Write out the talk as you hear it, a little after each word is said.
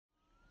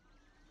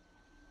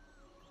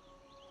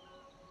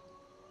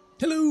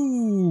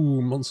Hello,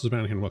 Monsters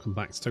Abound here, and welcome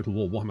back to Total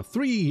War Warhammer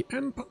 3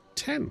 and Part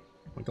 10,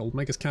 my Golden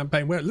Magus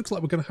campaign, where it looks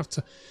like we're going to have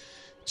to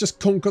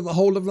just conquer the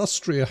whole of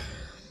Austria.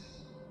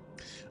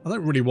 I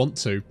don't really want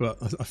to, but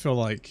I feel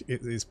like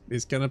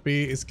it's going to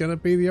be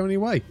the only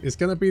way. It's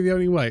going to be the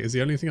only way. It's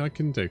the only thing I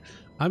can do.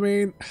 I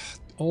mean,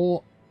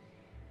 or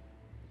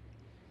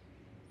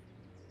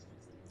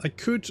I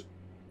could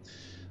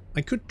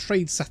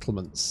trade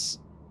settlements.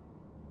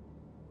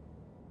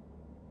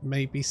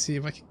 Maybe see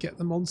if I could get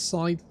them on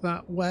side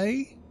that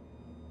way.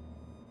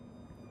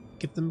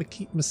 Give them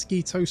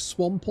mosquito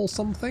swamp or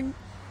something.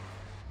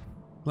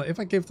 Like if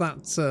I give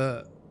that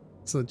to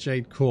the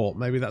Jade Court,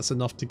 maybe that's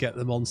enough to get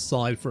them on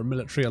side for a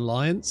military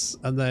alliance.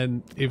 And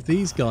then if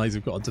these guys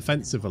have got a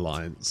defensive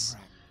alliance,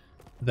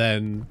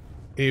 then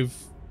if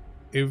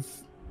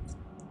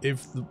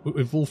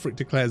Wulfric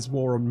declares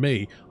war on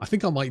me, I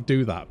think I might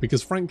do that,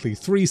 because frankly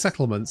 3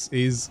 settlements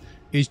is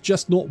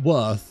just not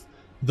worth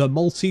the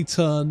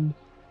multi-turn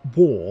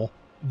war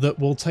that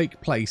will take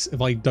place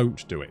if I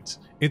don't do it.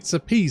 It's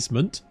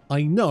appeasement,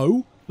 I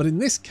know, but in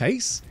this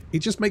case it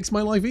just makes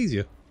my life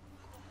easier.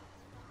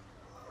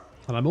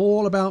 And I'm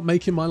all about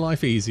making my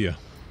life easier.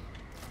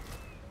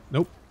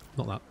 Nope,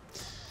 not that.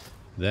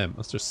 Them,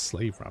 that's just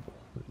slave rabble.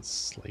 It's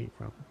slave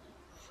rabble.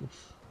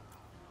 Oof.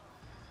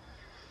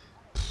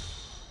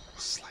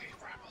 Slave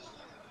rabble.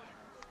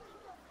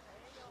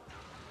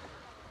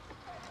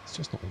 It's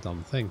just not a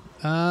done thing.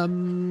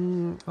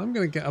 I'm going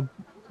to get a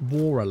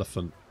war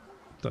elephant.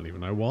 Don't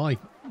even know why.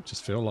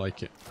 Just feel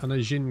like it. And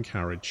a Jin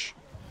carriage.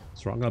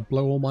 So I'm going to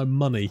blow all my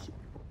money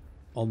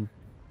on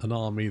an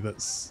army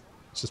that's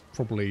just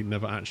probably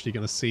never actually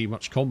going to see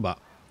much combat.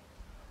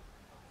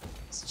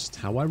 It's just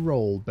how I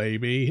roll,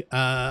 baby.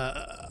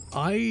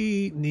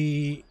 I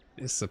need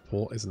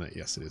support, isn't it?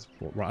 Yes, it is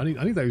support. Right,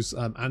 I need those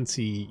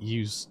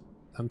anti-use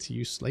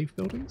slave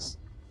buildings.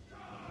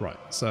 Right,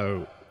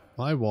 so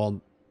I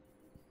want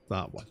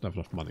that one. I don't have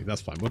enough money.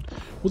 That's fine.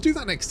 We'll do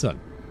that next turn.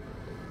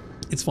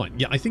 It's fine.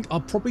 Yeah, I think I'll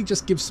probably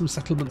just give some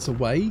settlements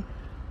away,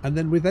 and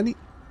then with any...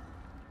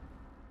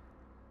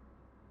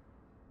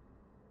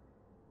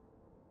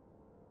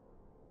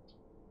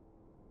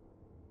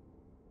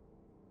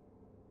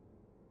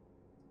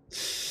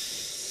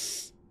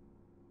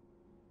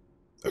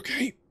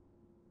 Okay.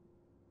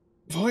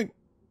 Fine.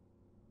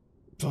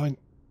 Fine.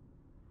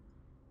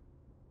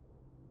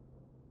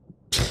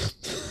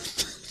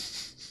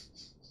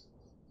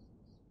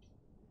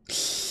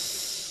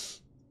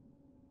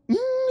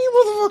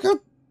 You motherfucker!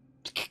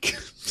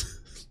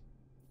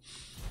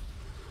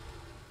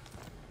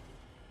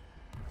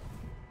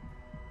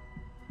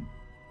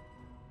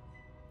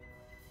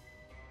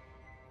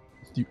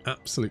 You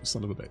absolute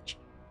son of a bitch.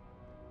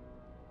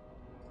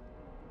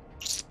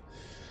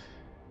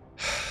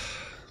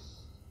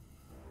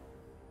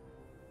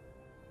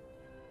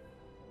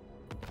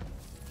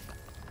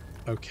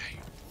 Okay.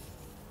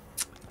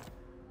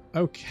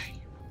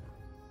 Okay.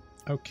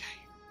 Okay.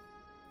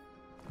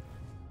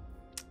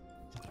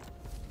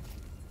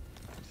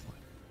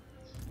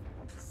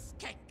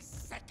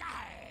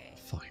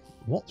 Fine.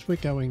 What we're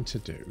going to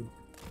do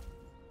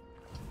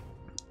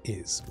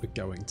is we're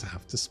going to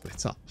have to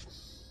split up.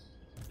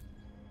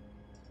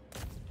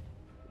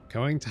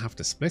 Going to have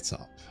to split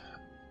up.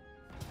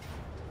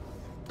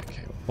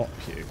 Okay, we'll bop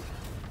you.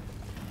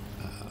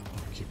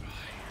 Occupy.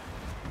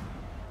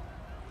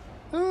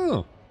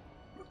 Oh,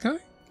 okay.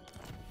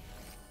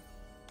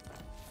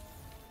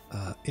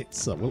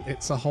 It's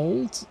a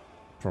hold.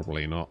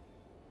 Probably not.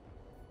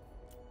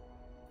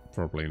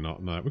 Probably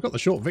not. No, we've got the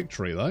short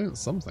victory though. That's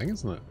something,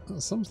 isn't it?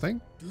 That's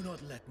something. Do not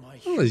let my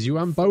oh, there's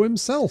Yuan Bo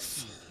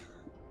himself.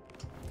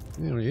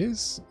 There he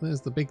is.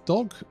 There's the big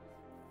dog.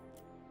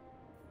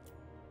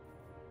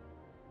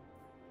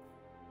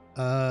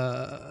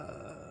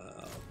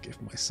 I'll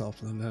give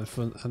myself an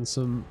elephant and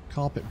some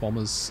carpet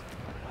bombers.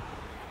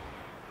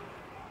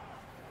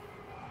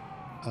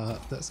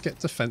 Let's get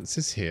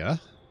defences here.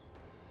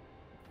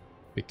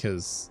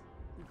 Because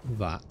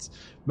that.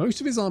 Most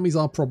of his armies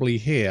are probably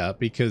here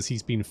because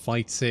he's been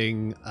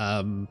fighting...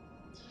 God,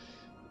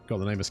 the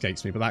name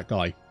escapes me, but that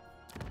guy.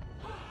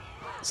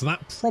 So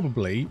that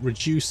probably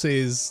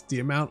reduces the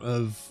amount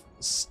of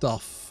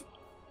stuff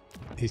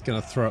he's going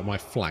to throw at my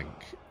flank.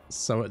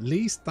 So at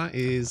least that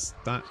is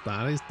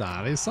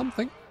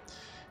something.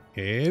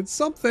 It's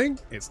something.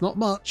 It's not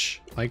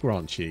much, I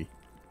grant ye,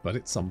 but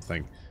it's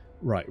something.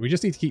 Right, we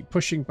just need to keep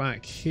pushing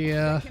back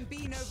here.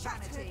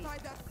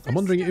 I'm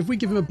wondering if we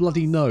give him a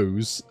bloody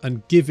nose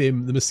and give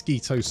him the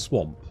mosquito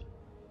swamp,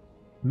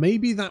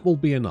 maybe that will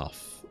be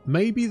enough.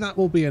 Maybe that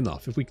will be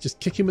enough if we just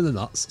kick him in the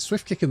nuts,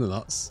 swift kick in the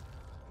nuts.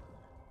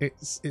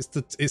 It's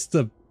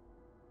the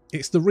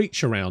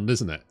reach around,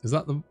 isn't it? Is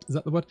that the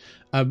word?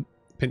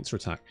 Pincer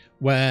attack,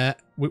 where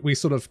we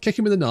sort of kick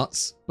him in the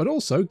nuts, but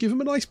also give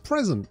him a nice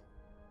present.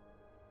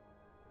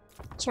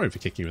 Sorry for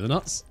kicking you in the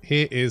nuts.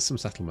 Here is some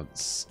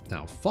settlements.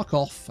 Now fuck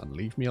off and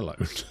leave me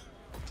alone.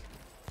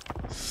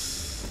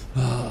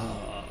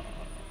 I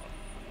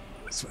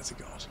swear to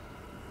God.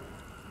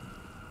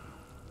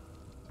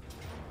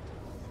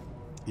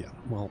 Yeah,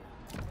 well,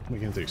 What are you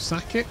going to do?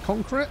 Sack it?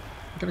 Conquer it?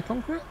 You going to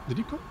conquer it? Did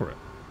you conquer it?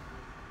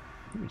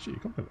 Let me see, you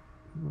conquered it.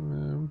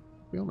 To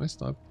be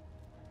honest, I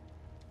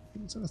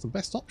wouldn't say that's the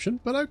best option,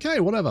 but okay,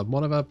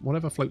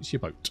 whatever floats your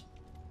boat.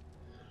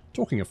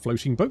 Talking of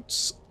floating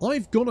boats,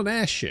 I've got an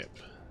airship.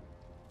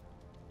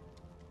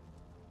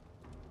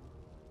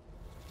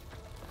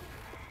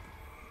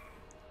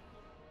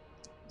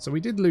 So we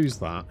did lose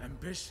that,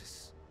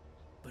 ambitious,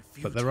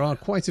 but there are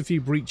quite a few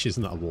breaches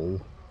in that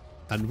wall,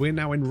 and we're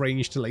now in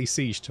range to lay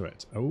siege to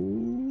it.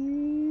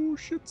 Oh,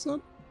 shit,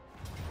 son.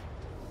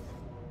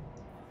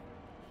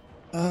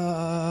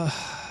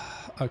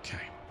 Okay.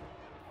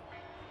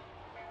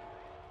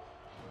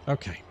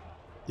 Okay.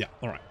 Yeah,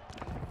 alright.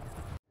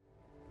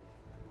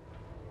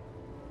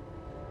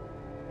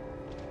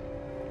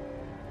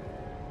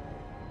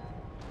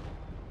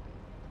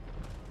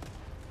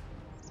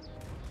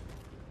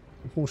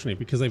 Unfortunately,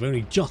 because they've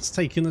only just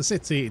taken the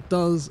city, it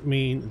does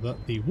mean that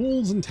the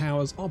walls and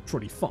towers are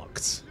pretty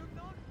fucked.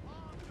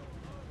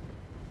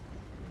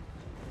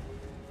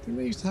 I think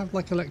they used to have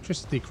like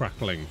electricity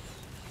crackling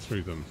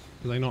through them.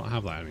 Do they not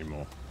have that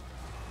anymore?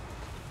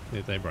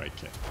 Did they break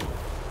it?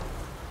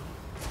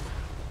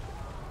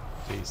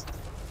 Jeez.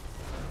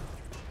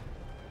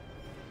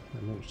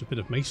 They launched a bit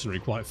of masonry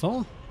quite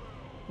far.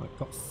 Like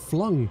got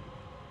flung.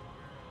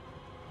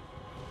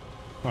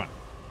 Alright.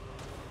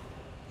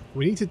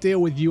 We need to deal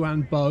with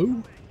Yuan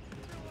Bo,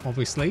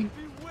 obviously.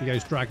 He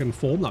goes dragon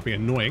form, that'd be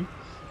annoying.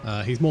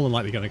 He's more than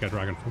likely going to go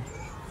dragon form.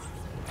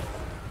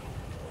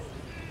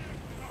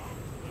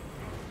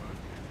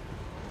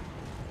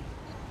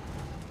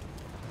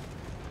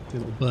 The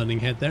little burning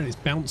head there, it's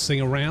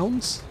bouncing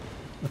around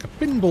like a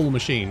pinball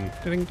machine.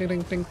 Ding, ding,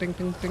 ding, ding, ding,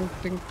 ding, ding,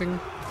 ding, ding.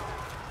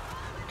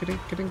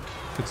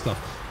 Good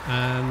stuff.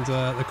 And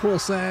the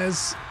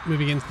Corsairs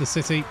moving into the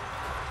city.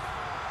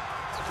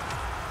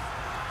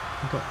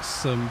 We've got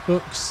some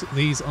books.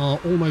 These are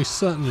almost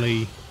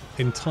certainly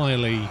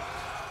entirely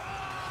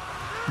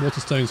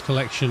Waterstone's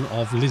collection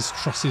of Liz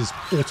Truss's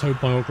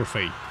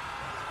autobiography.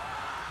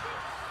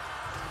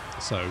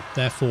 So,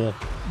 therefore,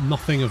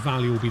 nothing of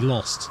value will be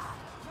lost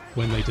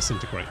when they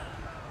disintegrate.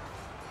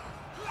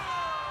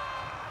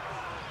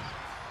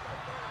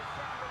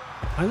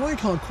 I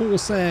like our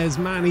Corsairs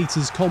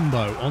Man-Eaters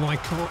combo, and I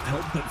can't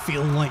help but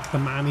feel like the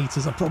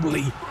Man-Eaters are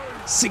probably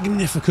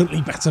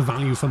significantly better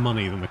value for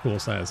money than the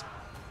Corsairs.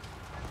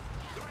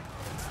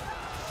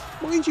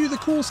 Mind you, the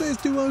Corsairs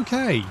do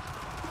okay.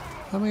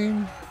 I mean,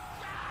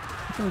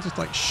 you can just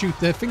like shoot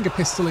their finger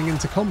pistoling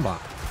into combat,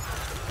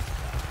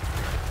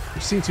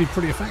 which seems to be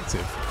pretty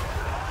effective.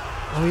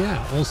 Oh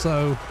yeah,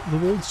 also the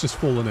wall's just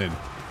fallen in,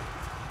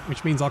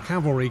 which means our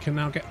cavalry can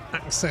now get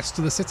access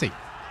to the city.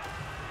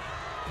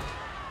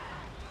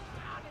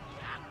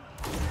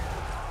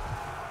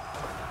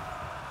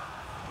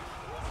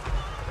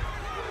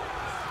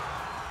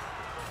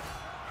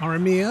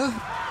 Araby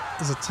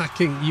is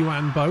attacking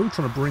Yuan Bo,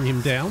 trying to bring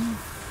him down.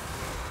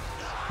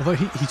 Although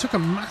he took a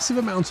massive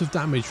amount of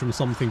damage from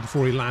something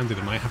before he landed,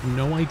 and I have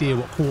no idea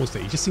what caused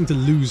it. He just seemed to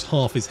lose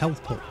half his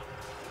health pool.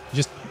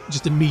 He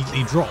just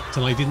immediately dropped,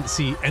 and I didn't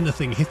see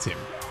anything hit him.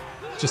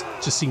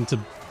 Just seemed to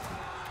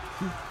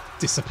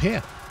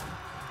disappear.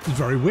 It was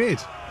very weird.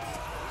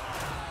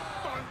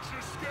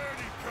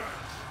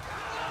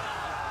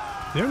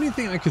 The only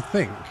thing I could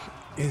think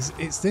is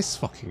it's this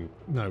fucking...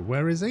 No,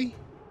 where is he?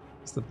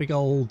 It's the big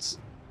old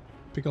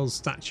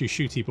statue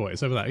shooty boy.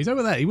 It's over there. He's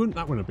over there. That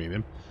wouldn't have been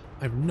him.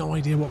 I have no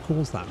idea what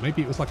caused that.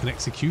 Maybe it was like an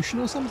execution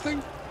or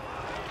something?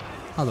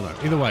 I don't know.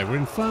 Either way, we're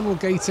infernal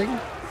gating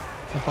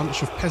a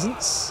bunch of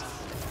peasants.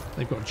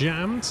 They've got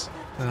jammed.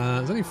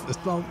 There's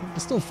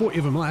still 40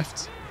 of them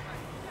left.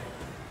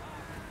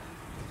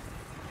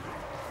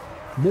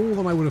 More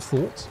than I would have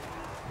thought.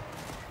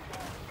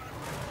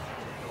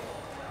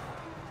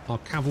 Our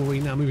cavalry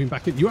now moving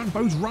back in. Yuan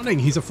Bo's running.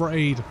 He's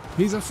afraid.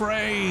 He's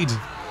afraid.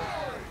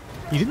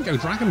 He didn't go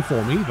dragon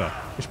form either,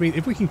 which means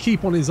if we can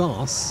keep on his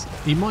arse,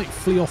 he might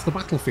flee off the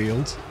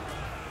battlefield,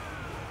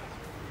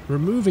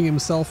 removing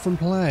himself from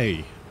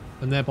play,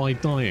 and thereby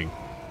dying.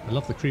 I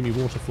love the creamy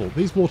waterfall.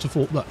 These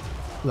waterfalls, look,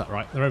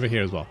 right, they're over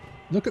here as well.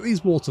 Look at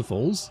these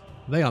waterfalls.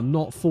 They are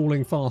not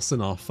falling fast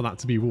enough for that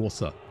to be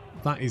water.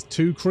 That is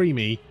too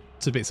creamy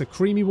to be. It's a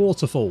creamy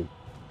waterfall.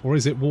 Or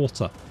is it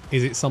water?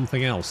 Is it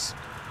something else?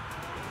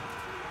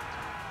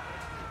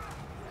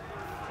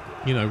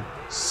 You know,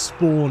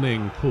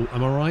 spawning pool.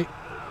 Am I right?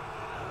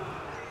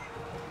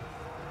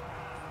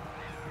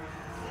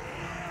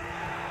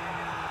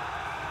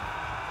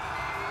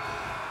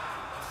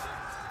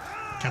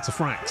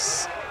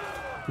 Cataphracts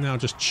now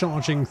just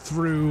charging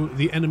through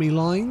the enemy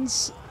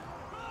lines.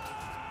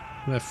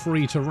 They're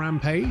free to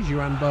rampage.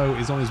 Yuan Bo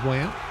is on his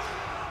way out.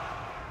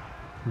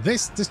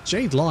 This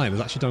Jade Lion has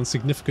actually done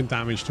significant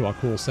damage to our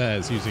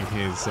Corsairs using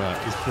his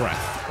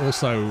breath.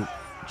 Also,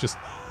 just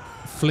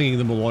flinging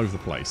them all over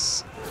the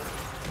place.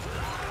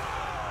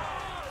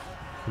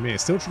 Amir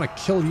still trying to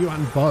kill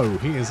Yuan Bo.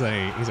 He's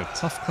a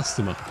tough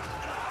customer.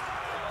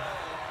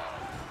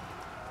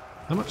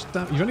 How much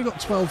damage? You've only got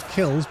 12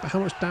 kills, but how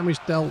much damage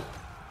dealt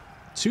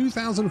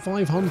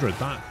 2,500.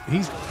 That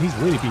he's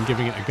really been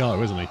giving it a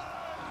go, isn't he?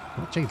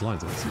 That Jade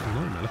Lion's a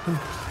nightmare. Look at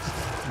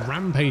him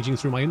rampaging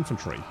through my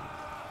infantry.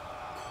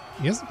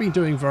 He hasn't been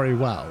doing very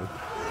well,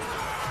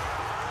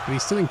 but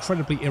he's still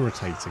incredibly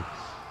irritating.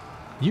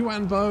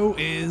 Yuan Bo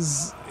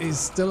is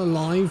still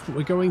alive, but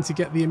we're going to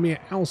get the Emir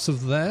out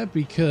of there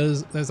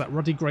because there's that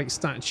ruddy great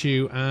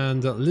statue,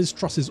 and Liz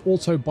Truss's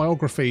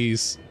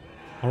autobiographies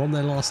are on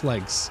their last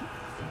legs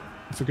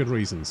for good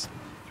reasons.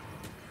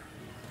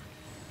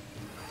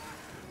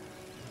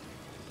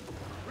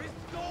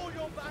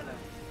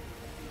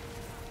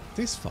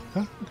 This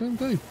fucker, what can I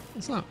do?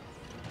 What's that?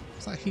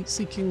 What's that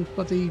heat-seeking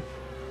bloody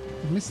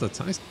missile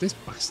attack? This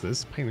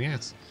bastard's a pain in the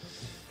ass.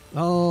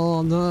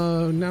 Oh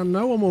no, now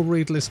no one will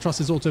read Liz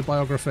Truss's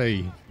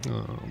autobiography.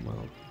 Oh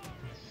well.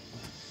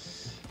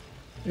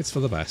 It's for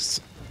the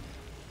best.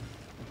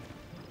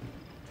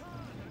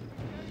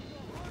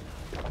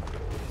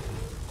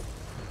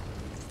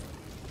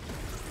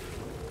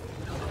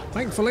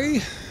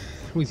 Thankfully,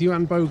 with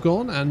Yuan Bo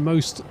gone and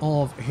most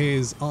of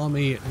his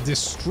army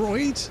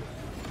destroyed,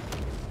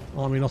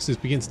 army losses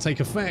begin to take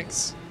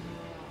effect.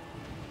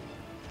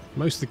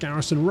 Most of the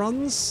garrison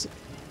runs,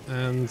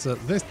 and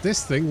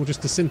this thing will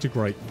just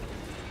disintegrate.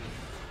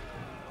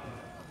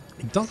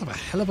 It does have a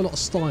hell of a lot of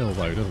style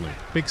though, doesn't it?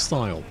 Big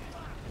style,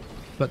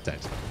 but dead.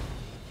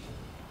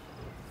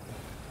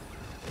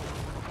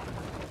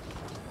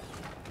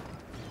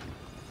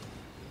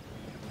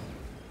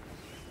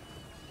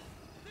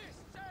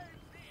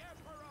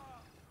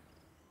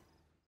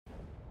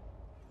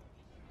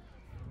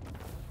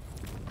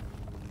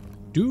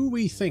 Do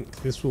we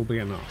think this will be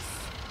enough?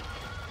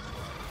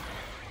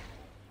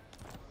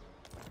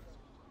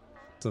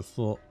 I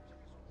thought,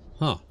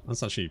 huh,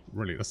 that's actually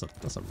really, that's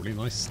a really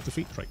nice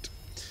defeat trait.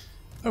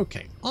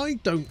 Okay, I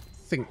don't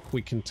think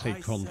we can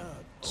take on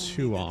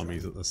two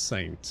armies at the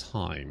same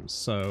time,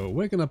 so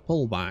we're going to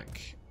pull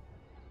back.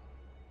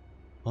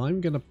 I'm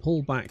going to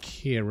pull back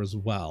here as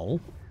well.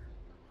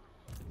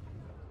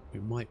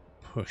 We might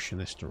push in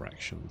this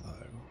direction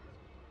though.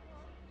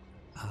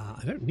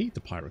 I don't need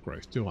the pirate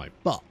growth, do I?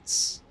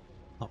 But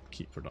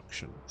upkeep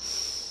production.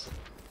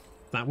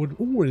 That would...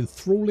 Ooh, an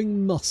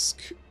enthralling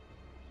musk.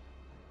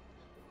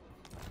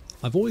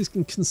 I've always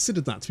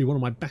considered that to be one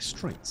of my best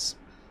traits.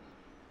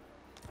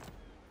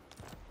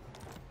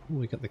 Oh,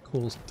 we got the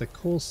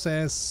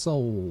Corsair's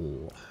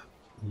soul.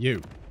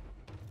 You,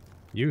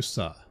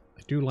 sir.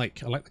 I like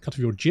the cut of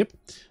your jib.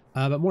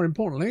 But more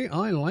importantly,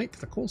 I like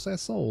the Corsair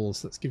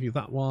souls. Let's give you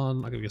that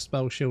one. I'll give you a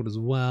spell shield as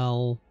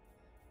well.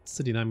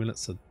 Obsidian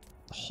amulets are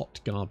hot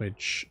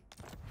garbage.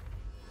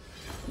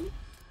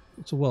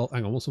 What's a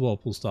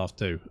whirlpool staff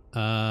do?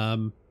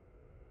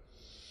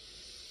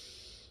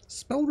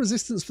 Spell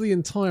resistance for the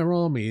entire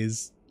army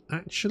is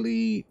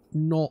actually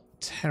not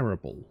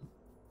terrible.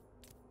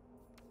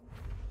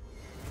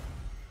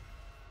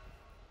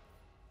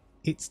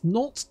 It's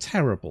not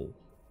terrible.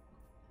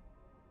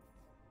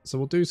 So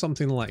we'll do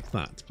something like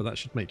that, but that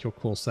should make your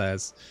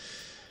Corsairs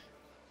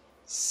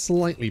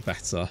slightly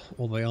better,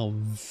 or they are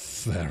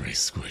very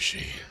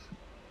squishy.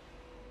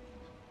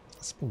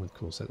 Spawn with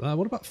Corsair.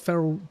 What about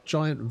Feral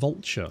Giant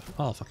Vulture?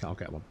 Oh, fuck it, I'll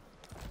get one.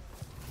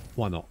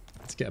 Why not?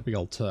 Let's get a big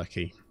old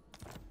turkey.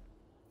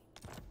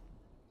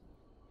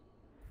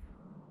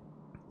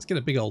 Let's get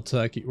a big old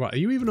turkey. Right, are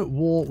you even at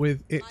war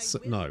with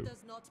Itza? No.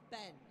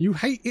 You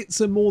hate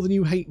Itza more than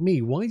you hate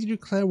me. Why did you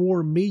declare war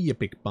on me, you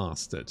big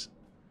bastard?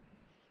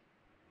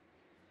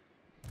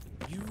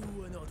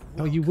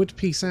 Oh, you would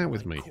peace out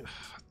with me.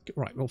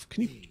 Right, well,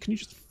 can you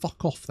just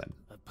fuck off then?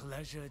 A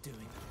pleasure doing.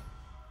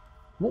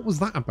 What was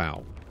that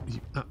about? You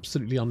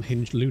absolutely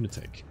unhinged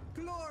lunatic.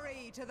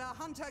 Glory to the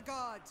hunter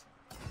god.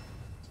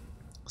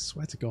 I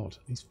swear to God,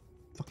 these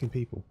fucking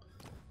people.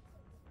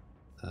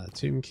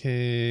 Tomb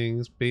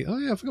Kings, oh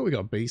yeah, I forgot we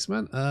got a beast,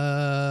 man.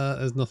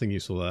 There's nothing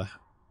useful there.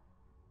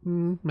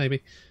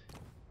 Maybe.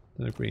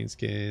 No green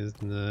skins,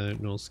 no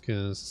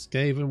Norskers.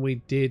 Skaven we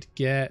did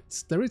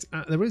get. There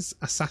is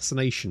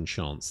assassination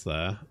chance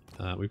there.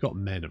 We've got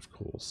men, of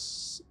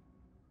course.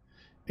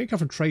 Income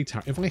from trade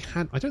tariff. If I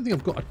had, I don't think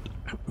I've got a...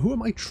 Who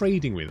am I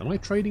trading with? Am I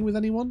trading with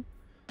anyone?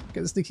 I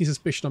get the sneaky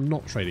suspicion I'm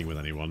not trading with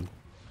anyone.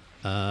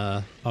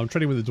 I'm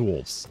trading with the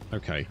dwarves.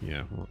 Okay,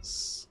 yeah, well,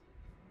 that's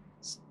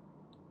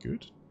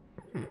good.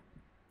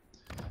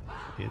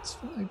 It's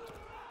fine.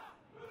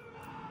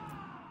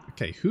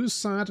 Okay, who's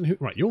sad and who...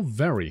 Right, you're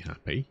very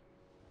happy.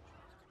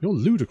 You're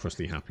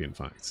ludicrously happy, in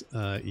fact.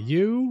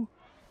 You're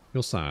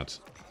sad.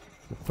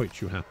 I'll quote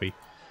you happy.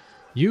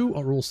 You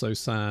are also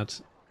sad.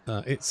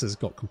 Itza's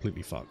got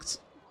completely fucked.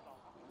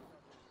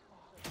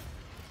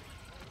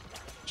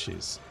 Which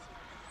is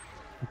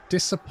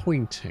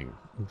disappointing.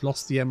 We've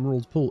lost the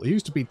Emerald Pool. It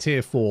used to be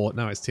tier 4,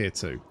 now it's tier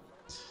 2.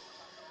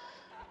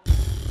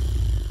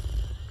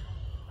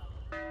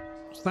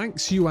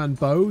 Thanks, Yuan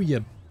Bo,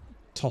 you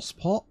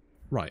tosspot.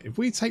 Right, if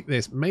we take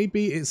this,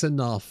 maybe it's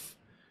enough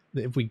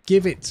that if we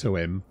give it to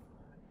him,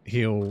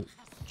 he'll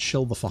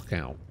chill the fuck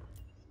out.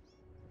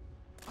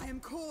 I am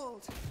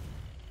called.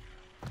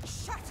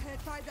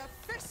 Shattered by the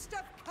fist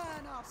of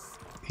Kurnos.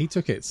 He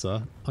took it,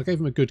 sir. I gave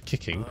him a good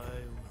kicking. I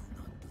will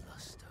not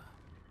bluster.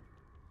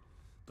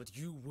 But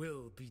you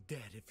will be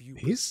dead if you...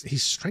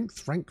 He's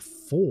strength rank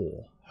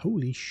 4.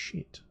 Holy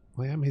shit.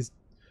 I am his...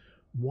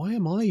 Why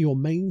am I your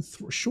main...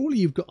 Surely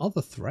you've got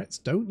other threats,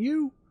 don't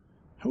you?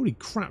 Holy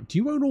crap, do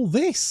you own all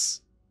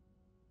this?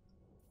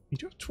 You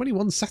do have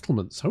 21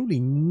 settlements. Holy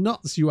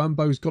nuts, Yuan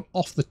Bo's got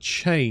off the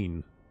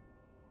chain.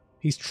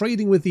 He's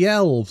trading with the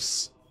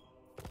elves.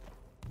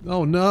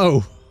 Oh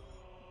no.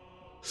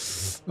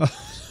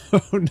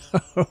 Oh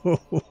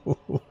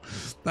no.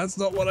 That's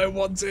not what I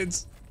wanted.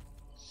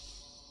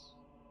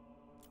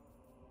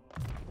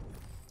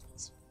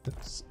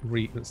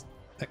 Let's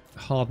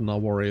harden our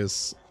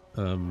warriors.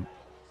 At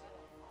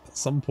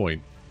some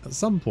point,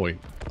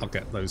 I'll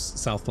get those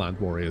Southland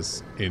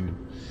warriors in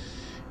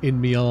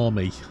my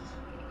army.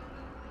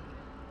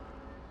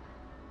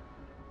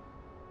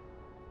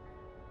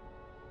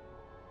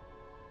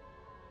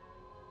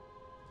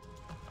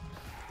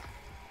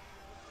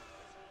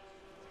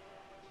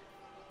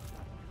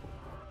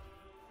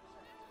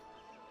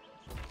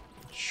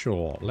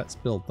 Sure, let's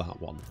build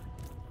that one.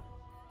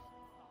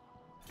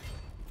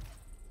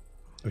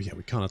 Oh yeah,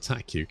 we can't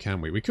attack you,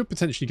 can we? We could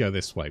potentially go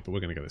this way, but we're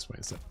going to go this way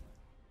instead.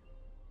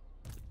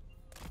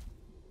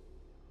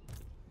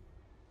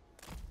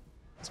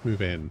 Let's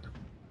move in.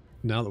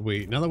 Now that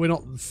we're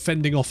not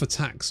fending off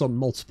attacks on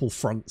multiple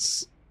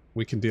fronts,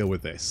 we can deal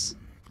with this.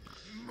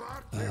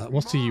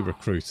 What are you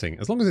recruiting?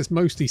 As long as it's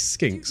mostly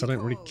skinks, I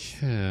don't really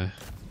care.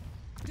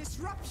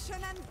 Disruption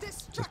and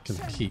Just destruction.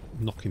 gonna keep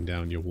knocking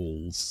down your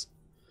walls.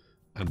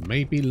 And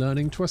maybe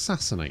learning to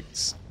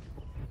assassinate.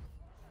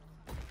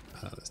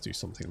 Let's do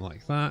something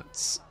like that.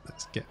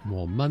 Let's get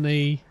more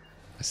money.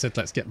 I said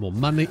let's get more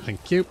money.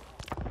 Thank you.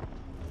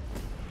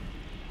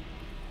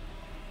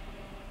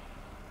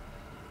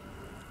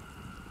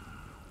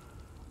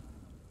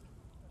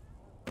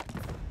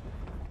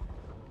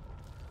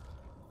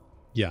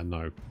 Yeah,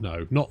 no.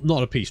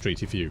 Not a peace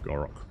treaty for you,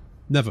 Gorok.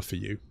 Never for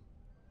you.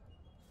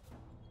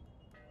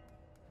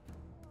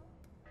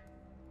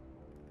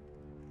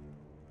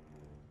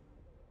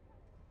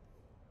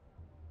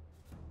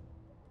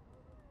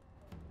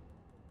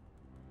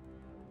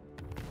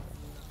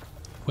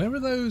 Where are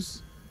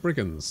those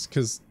brigands?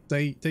 Because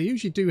they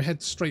usually do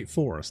head straight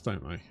for us,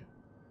 don't they?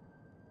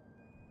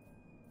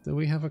 Do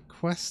we have a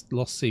quest?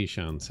 Lost Sea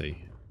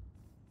Shanty.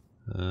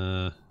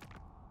 Oh.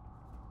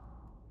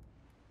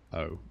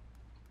 Oh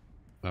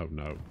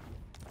no.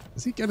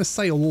 Is he going to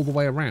sail all the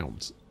way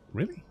around?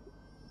 Really?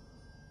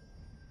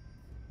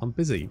 I'm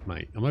busy,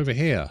 mate. I'm over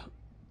here.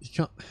 You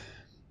can't...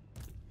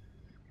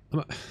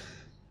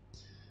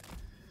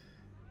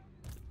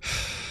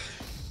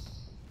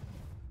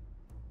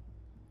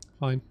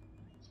 Fine.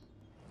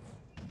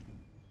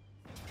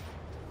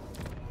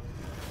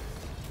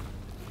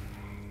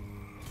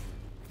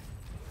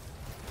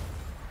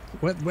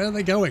 Where are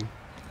they going?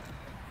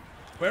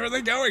 Where are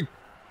they going?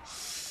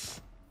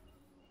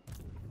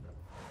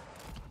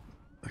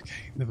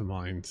 Okay, never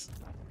mind.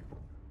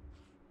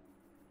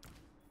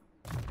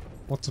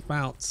 What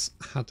about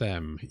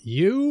Hadem?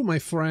 You, my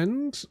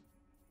friend,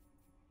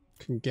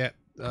 can get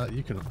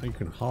you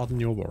can harden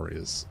your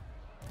warriors.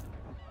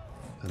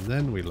 And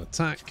then we'll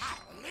attack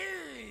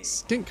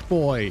Skink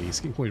Boy.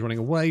 Skink Boy's running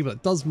away, but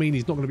it does mean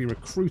he's not going to be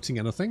recruiting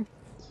anything,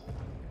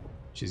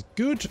 which is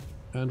good.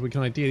 And we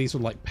can ideally sort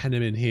of like pen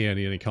him in here, and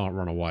he can't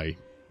run away.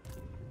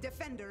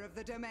 Defender of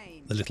the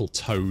domain. The little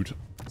toad.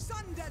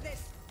 Sunder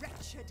this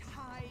wretched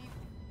hive.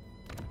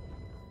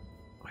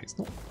 Right, it's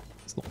not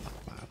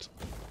that bad.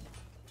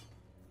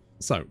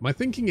 So my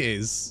thinking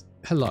is,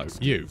 hello,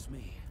 you. Excuse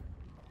me.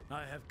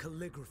 I have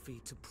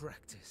calligraphy to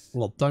practice.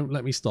 Well, don't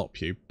let me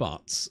stop you,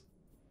 but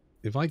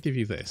if I give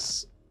you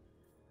this...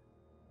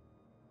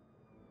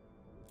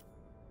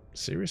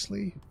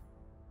 Seriously?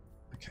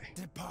 Okay.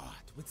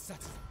 Depart with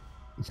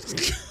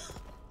satisfaction.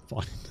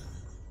 Fine.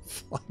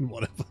 Fine,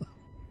 whatever.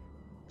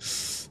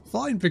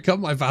 Fine,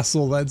 become my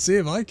vassal then, see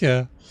if I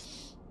care.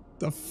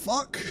 The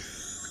fuck?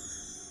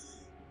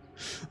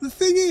 The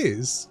thing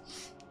is,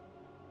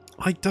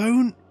 I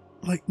don't...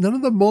 Like, none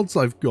of the mods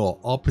I've got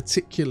are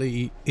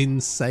particularly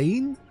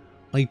insane,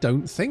 I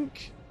don't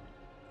think.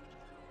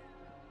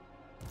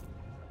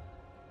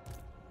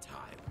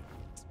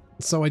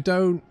 So I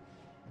don't...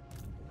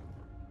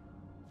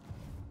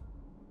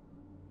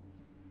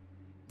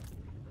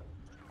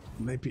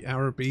 Maybe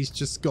Araby's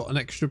just got an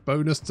extra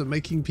bonus to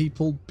making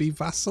people be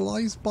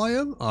vassalized by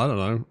him? I don't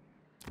know.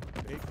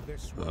 I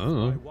don't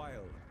know.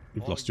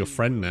 You've lost your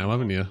friend now,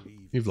 haven't you?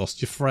 You've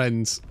lost your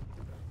friend.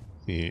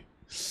 Yeah.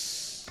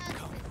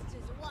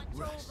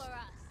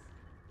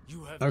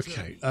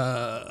 Okay,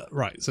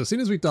 right, so as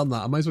soon as we've done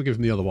that, I might as well give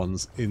him the other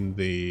ones in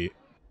the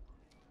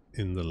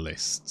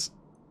list.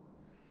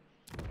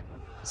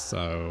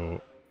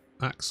 So,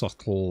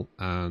 Axotl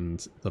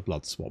and the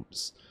Blood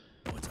Swamps.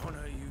 What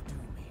honor you do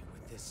me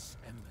with this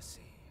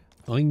embassy.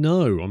 I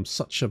know, I'm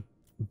such a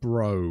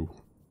bro.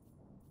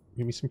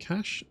 Give me some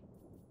cash.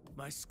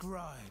 My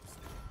scribes.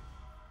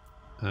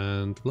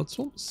 And Blood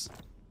Swamps?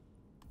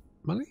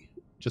 Money?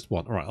 Just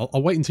one. All right,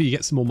 I'll wait until you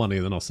get some more money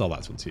and then I'll sell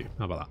that one to you.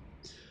 How about that?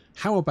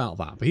 How about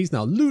that? But he's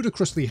now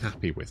ludicrously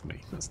happy with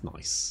me. That's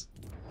nice.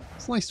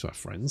 It's nice to have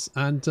friends.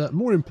 And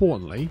more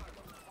importantly,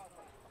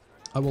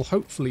 I will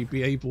hopefully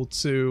be able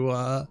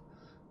to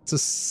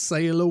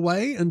sail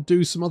away and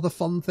do some other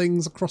fun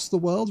things across the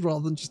world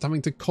rather than just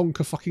having to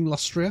conquer fucking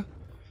Lustria.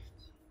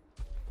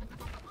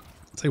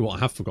 I'll tell you what I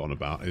have forgotten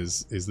about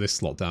is this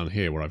slot down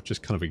here where I've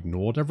just kind of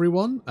ignored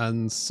everyone,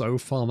 and so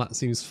far that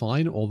seems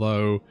fine,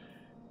 although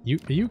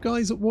are you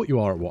guys at what? You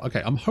are at what?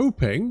 Okay, I'm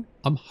hoping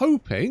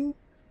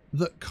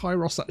that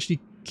Kairos actually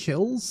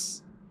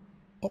kills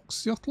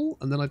Oxyotl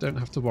and then I don't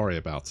have to worry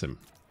about him.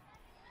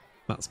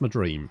 That's my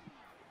dream.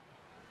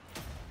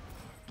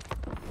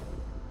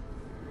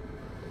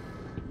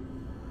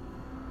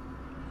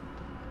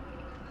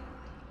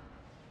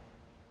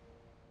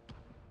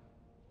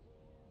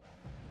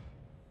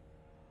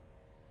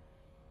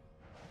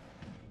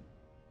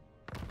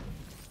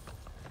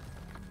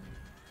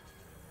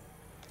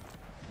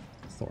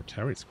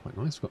 Authoritarian's quite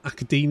nice. We've got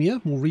academia,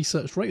 more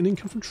research rate, and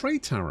income from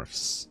trade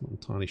tariffs. Not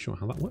entirely sure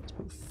how that works,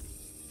 but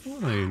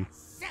fine.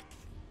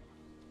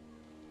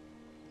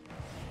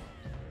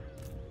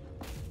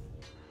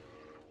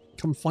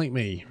 Come fight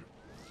me.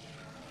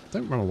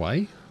 Don't run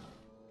away.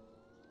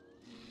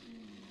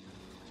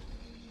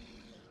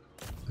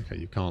 Okay,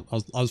 you can't.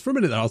 I was for a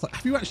minute there, I was like,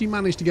 have you actually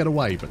managed to get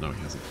away? But no,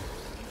 he hasn't.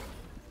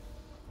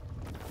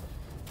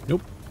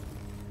 Nope.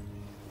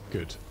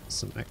 Good.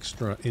 Some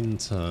extra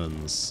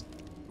interns.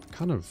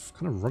 Kind of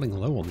running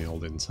low on the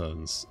old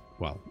interns.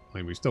 Well, I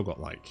mean, we've still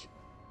got like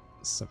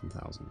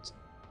 7,000.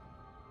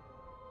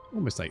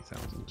 Almost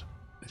 8,000.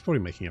 It's probably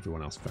making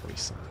everyone else very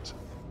sad.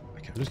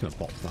 Okay, I'm just going to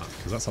bop that,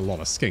 because that's a lot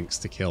of skinks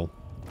to kill.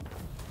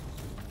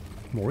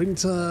 More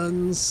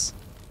interns.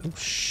 Oh,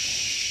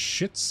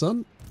 shit,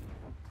 son.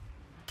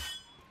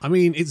 I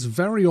mean, it's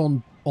very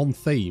on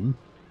theme.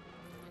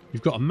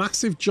 You've got a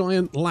massive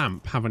giant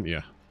lamp, haven't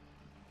you?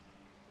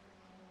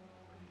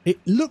 It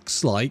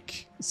looks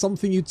like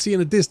something you'd see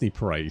in a Disney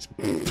parade.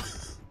 What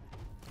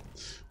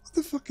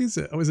the fuck is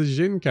it? Oh, it's a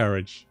Jin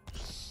carriage.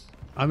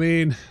 I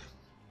mean...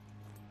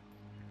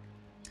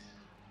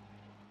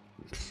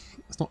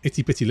 It's not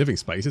itty bitty living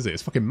space, is it?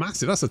 It's fucking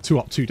massive. That's a 2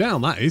 up, 2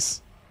 down, that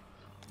is.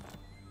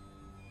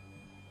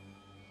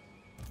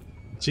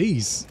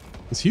 Jeez.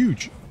 It's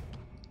huge.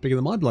 Bigger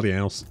than my bloody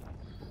house.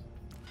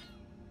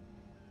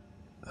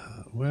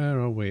 Where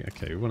are we?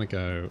 Okay, we want to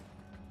go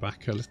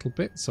back a little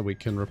bit so we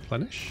can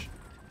replenish.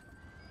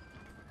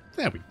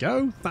 There we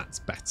go. That's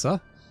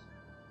better.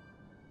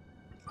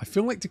 I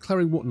feel like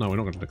declaring war. No, we're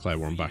not going to declare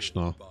war on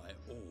Vashnar.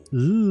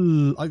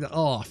 Ooh,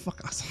 oh, fuck.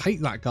 I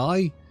hate that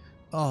guy.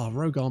 Oh,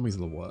 rogue armies are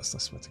the worst, I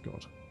swear to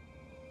God.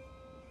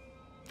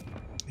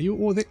 Are you at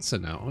war with Itza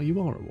now? Oh, you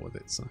are at war with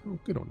Itza. Oh,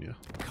 good on you.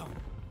 Come,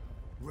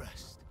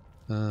 rest.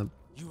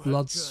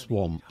 Blood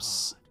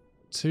swamps.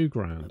 2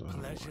 grand. Oh,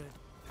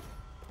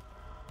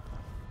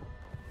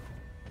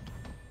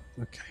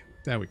 okay,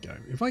 there we go.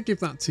 If I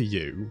give that to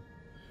you,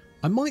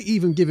 I might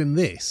even give him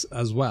this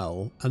as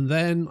well, and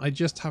then I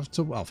just have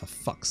to... Well, for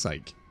fuck's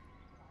sake.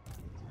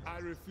 I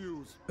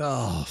refuse.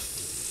 Oh,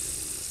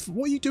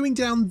 what are you doing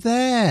down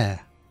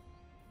there?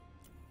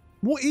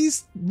 What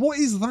is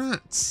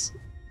that?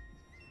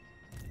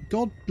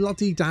 God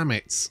bloody damn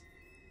it.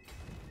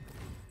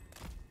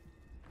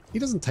 He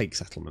doesn't take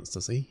settlements,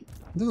 does he?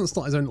 He doesn't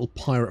start his own little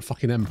pirate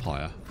fucking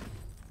empire.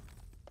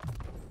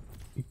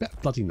 You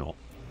bet bloody not.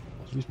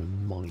 I'll lose my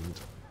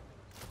mind.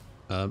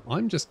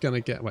 I'm just going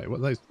to get... Wait, what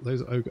are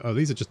those ogre... Oh,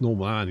 these are just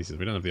normal annies.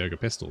 We don't have the ogre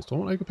pistols. Do I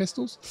want ogre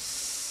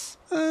pistols?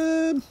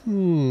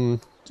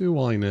 Do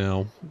I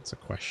now? That's a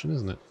question,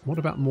 isn't it? What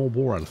about more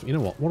war elephants? You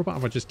know what? What about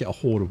if I just get a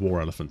horde of war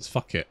elephants?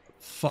 Fuck it.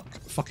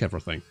 Fuck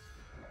everything.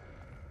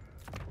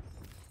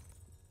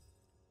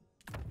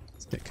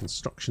 Let's get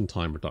construction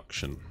time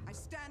reduction. I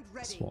stand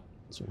ready.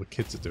 That's what the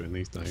kids are doing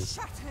these days.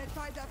 Shattered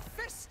by the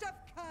fist of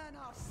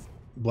Kurnos.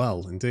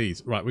 Well,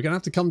 indeed. Right, we're going to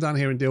have to come down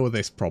here and deal with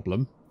this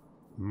problem.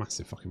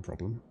 Massive fucking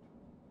problem.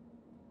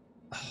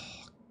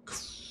 Oh,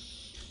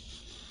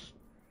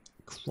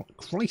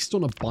 Christ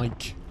on a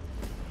bike.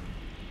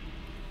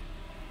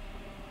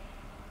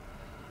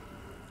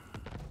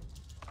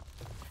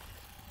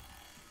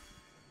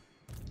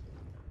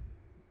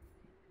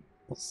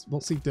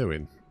 What's he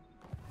doing?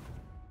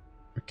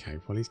 Okay,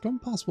 well he's gone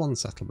past one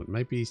settlement.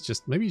 Maybe he's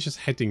just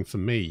heading for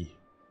me.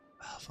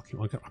 Oh, fucking!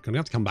 I'm gonna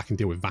have to come back and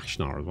deal with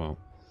Vashnar as well.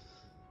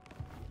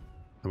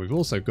 And we've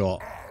also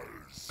got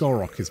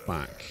Gorok is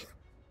back.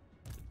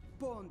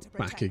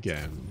 Back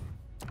again.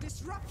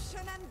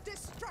 Disruption and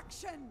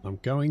destruction. I'm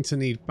going to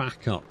need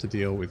backup to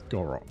deal with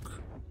Gorok.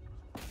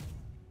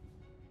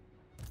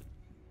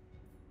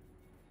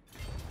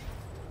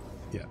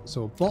 Yeah,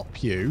 so I'll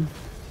bop you.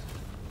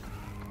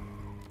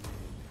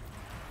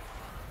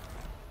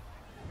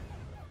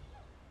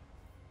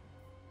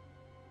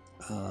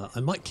 I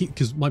might keep,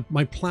 because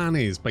my plan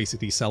is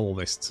basically sell all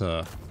this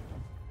to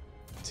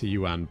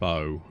Yuan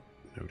Bo.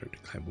 No, don't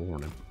declare war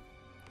on him.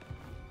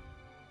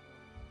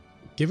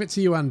 Give it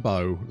to Yuan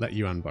Bo, let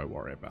Yuan Bo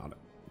worry about it.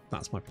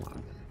 That's my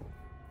plan.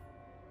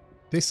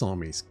 This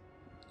army's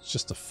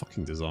just a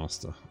fucking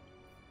disaster.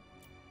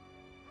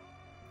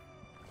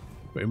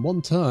 But in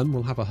one turn,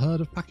 we'll have a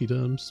herd of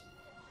pachyderms.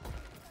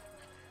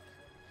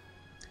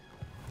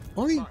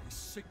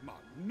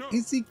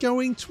 Is he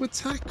going to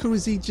attack, or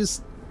is he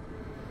just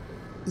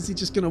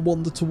going to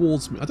wander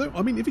towards me?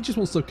 I mean, if he just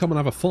wants to come and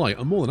have a fight,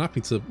 I'm more than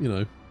happy to, you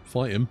know,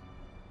 fight him.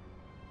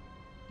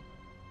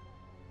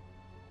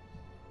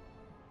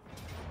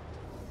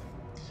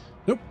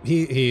 Nope,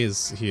 he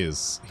is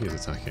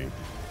attacking.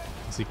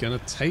 Is he going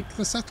to take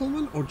the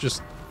settlement or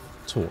just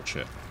torch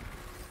it?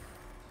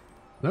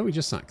 No, he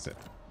just sacked it.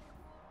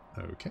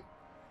 Okay.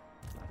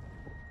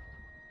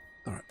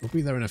 Alright, we'll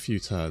be there in a few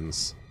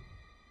turns.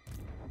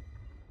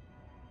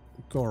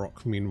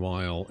 Gorok,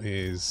 meanwhile,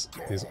 is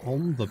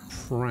on the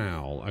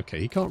prowl. Okay,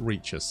 he can't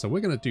reach us, so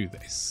we're going to do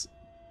this.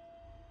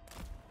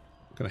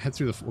 We're going to head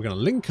through we're going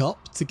to link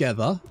up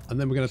together, and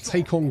then we're going to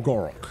take on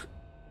Gorok.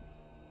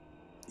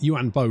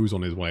 Yuan Bo's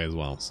on his way as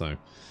well, so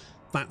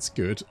that's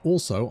good.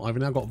 Also, I've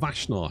now got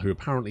Vashnar, who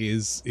apparently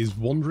is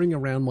wandering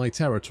around my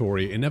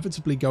territory,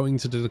 inevitably going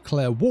to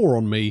declare war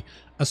on me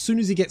as soon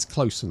as he gets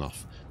close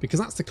enough, because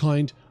that's the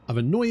kind of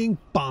annoying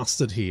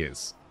bastard he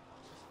is.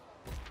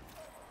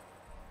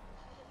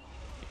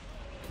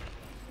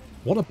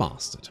 What a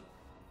bastard.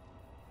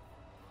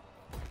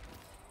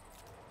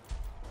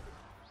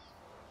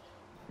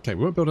 Okay,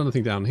 we won't build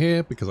anything down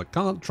here because I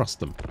can't trust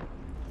them.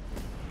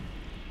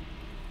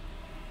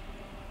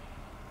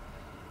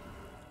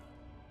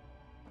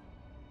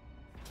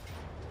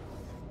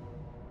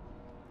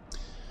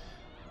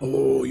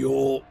 Oh,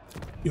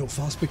 you're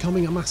fast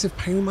becoming a massive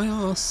pain in my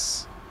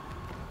ass.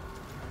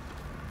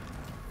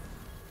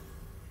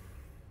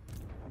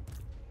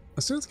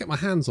 As soon as I get my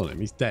hands on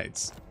him, he's dead.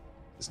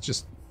 It's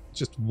just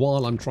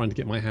while I'm trying to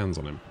get my hands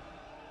on him.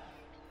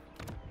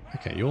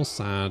 Okay, you're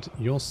sad.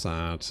 You're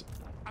sad.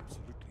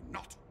 Absolutely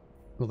not.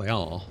 Well, they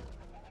are.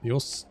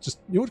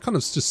 You're kind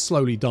of just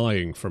slowly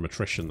dying from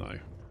attrition, though.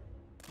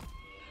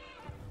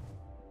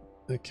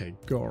 Okay,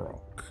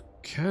 Gorok.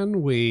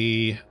 Can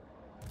we?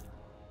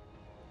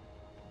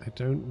 I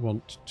don't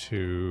want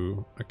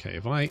to. Okay,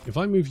 if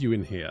I move you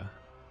in here.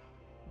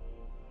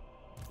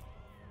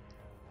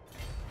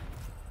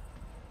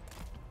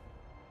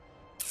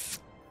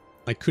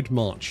 I could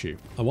march you.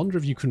 I wonder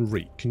if you can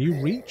reach. Can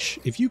you reach?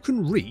 If you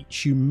can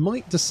reach, you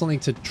might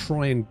decide to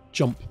try and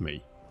jump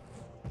me.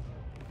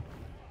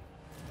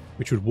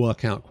 Which would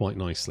work out quite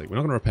nicely. We're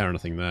not going to repair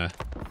anything there,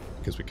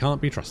 because we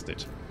can't be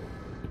trusted.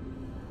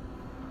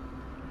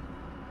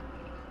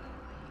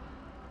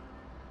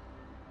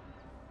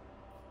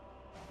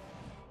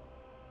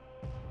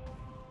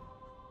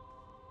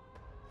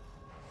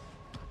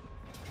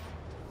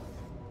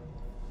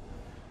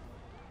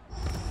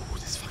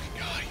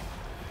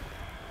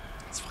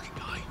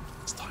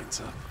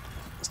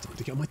 Starting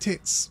to get on my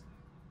tits.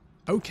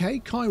 Okay,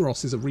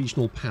 Kairos is a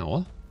regional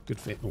power. Good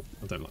fit. Oh,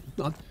 I don't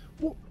like.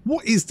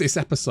 What is this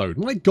episode?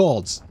 My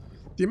God,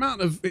 the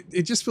amount of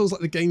it just feels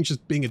like the game's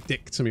just being a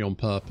dick to me on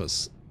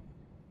purpose.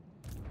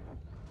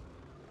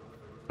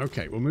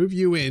 Okay, we'll move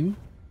you in.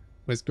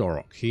 Where's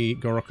Gorok?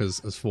 Gorok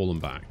has fallen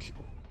back.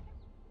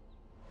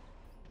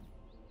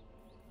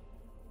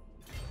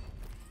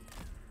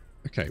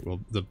 Okay,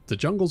 well the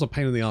jungle's a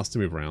pain in the ass to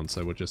move around,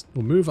 so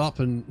we'll move up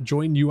and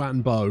join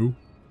Yuan Bo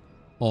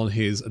on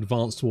his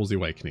advance towards the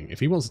Awakening. If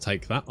he wants to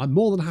take that, I'm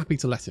more than happy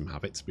to let him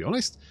have it, to be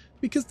honest,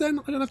 because then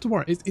I don't have to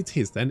worry. It's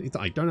his then.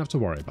 I don't have to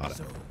worry about it.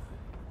 So,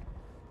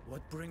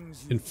 what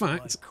brings you in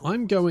fact,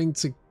 I'm going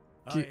to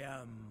I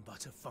am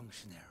but a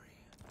functionary.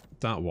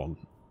 That one.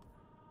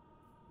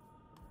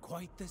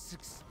 Quite the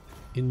success.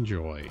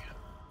 Enjoy.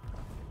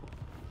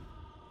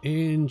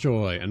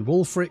 Enjoy. And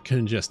Wulfric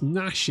can just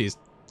gnash his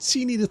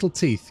teeny little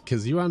teeth,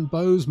 because Yuan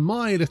Bo's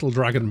my little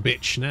dragon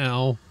bitch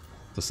now.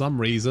 For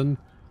some reason.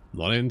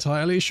 Not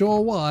entirely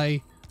sure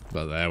why,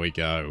 but there we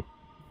go.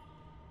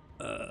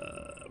 Where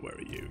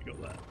are you? You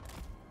got that.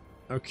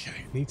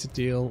 Okay, need to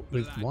deal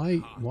with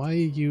why are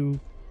you?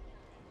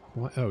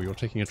 Why? Oh, you're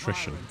taking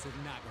attrition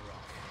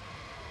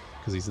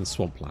because he's in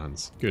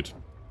swamplands. Good.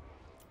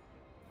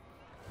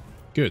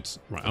 Good.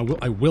 Right, I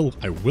will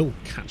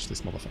catch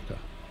this motherfucker.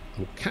 I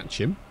will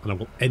catch him and I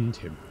will end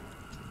him.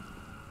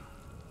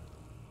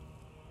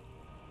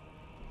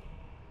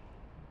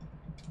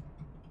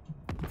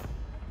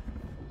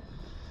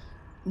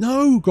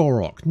 No,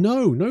 Gorok.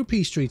 No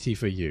peace treaty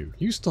for you.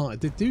 You started.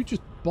 Did dude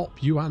just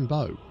bop Yuan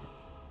Bo?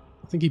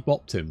 I think he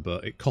bopped him,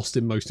 but it cost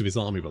him most of his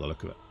army by the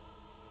look of it.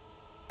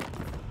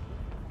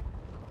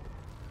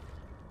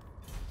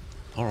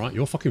 Alright,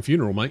 your fucking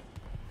funeral, mate.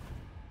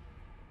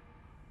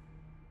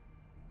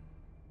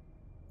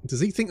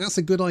 Does he think that's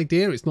a good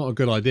idea? It's not a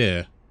good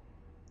idea.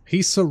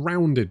 He's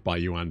surrounded by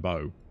Yuan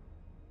Bo.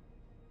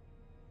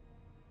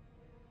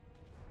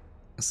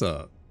 That's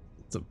a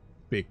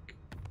big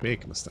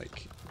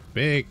mistake.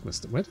 Big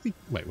mistake. Where did he...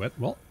 Wait,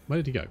 what? Where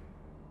did he go?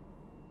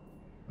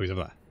 Oh, he's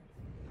over there.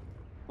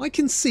 I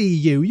can see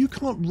you. You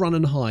can't run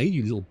and hide,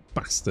 you little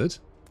bastard.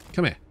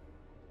 Come here.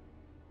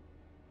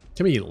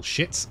 Come here, you little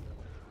shits.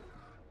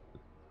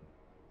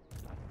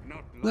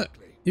 Not Look,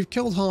 You've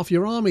killed half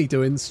your army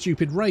doing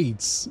stupid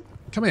raids.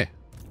 Come here.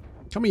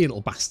 Come here, you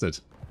little bastard.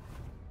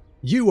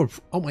 You are...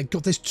 Oh my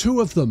god, there's 2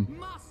 of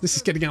them. This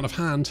is getting out of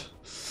hand.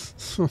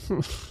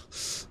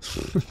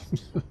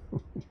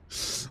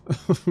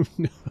 Oh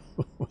no,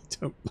 I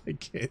don't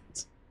like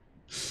it.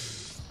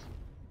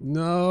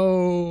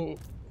 No.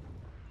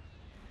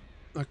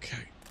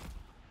 Okay.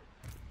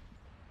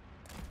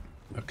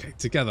 Okay,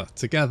 together,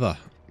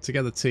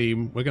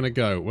 team. We're gonna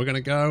go. We're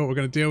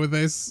gonna deal with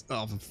this.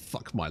 Oh,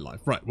 fuck my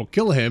life. Right, we'll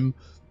kill him.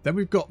 Then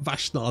we've got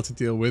Vashnar to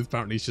deal with.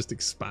 Apparently he's just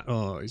he's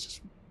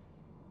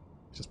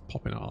just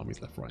popping out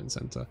armies left, right, and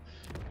centre.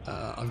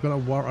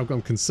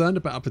 I'm concerned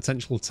about a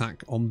potential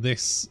attack on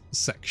this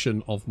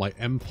section of my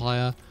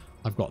empire.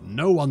 I've got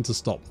no one to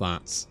stop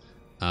that.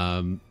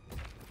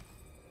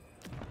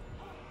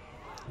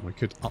 We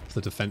could up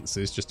the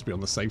defences just to be on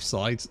the safe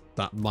side.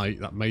 That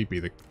may be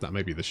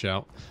the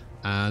shout.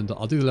 And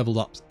I'll do the leveled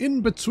ups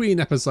in between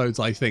episodes,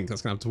 I think.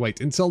 That's going to have to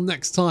wait until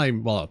next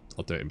time. Well,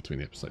 I'll do it in between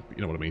the episodes, but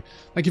you know what I mean.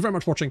 Thank you very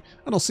much for watching,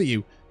 and I'll see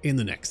you in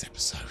the next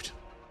episode.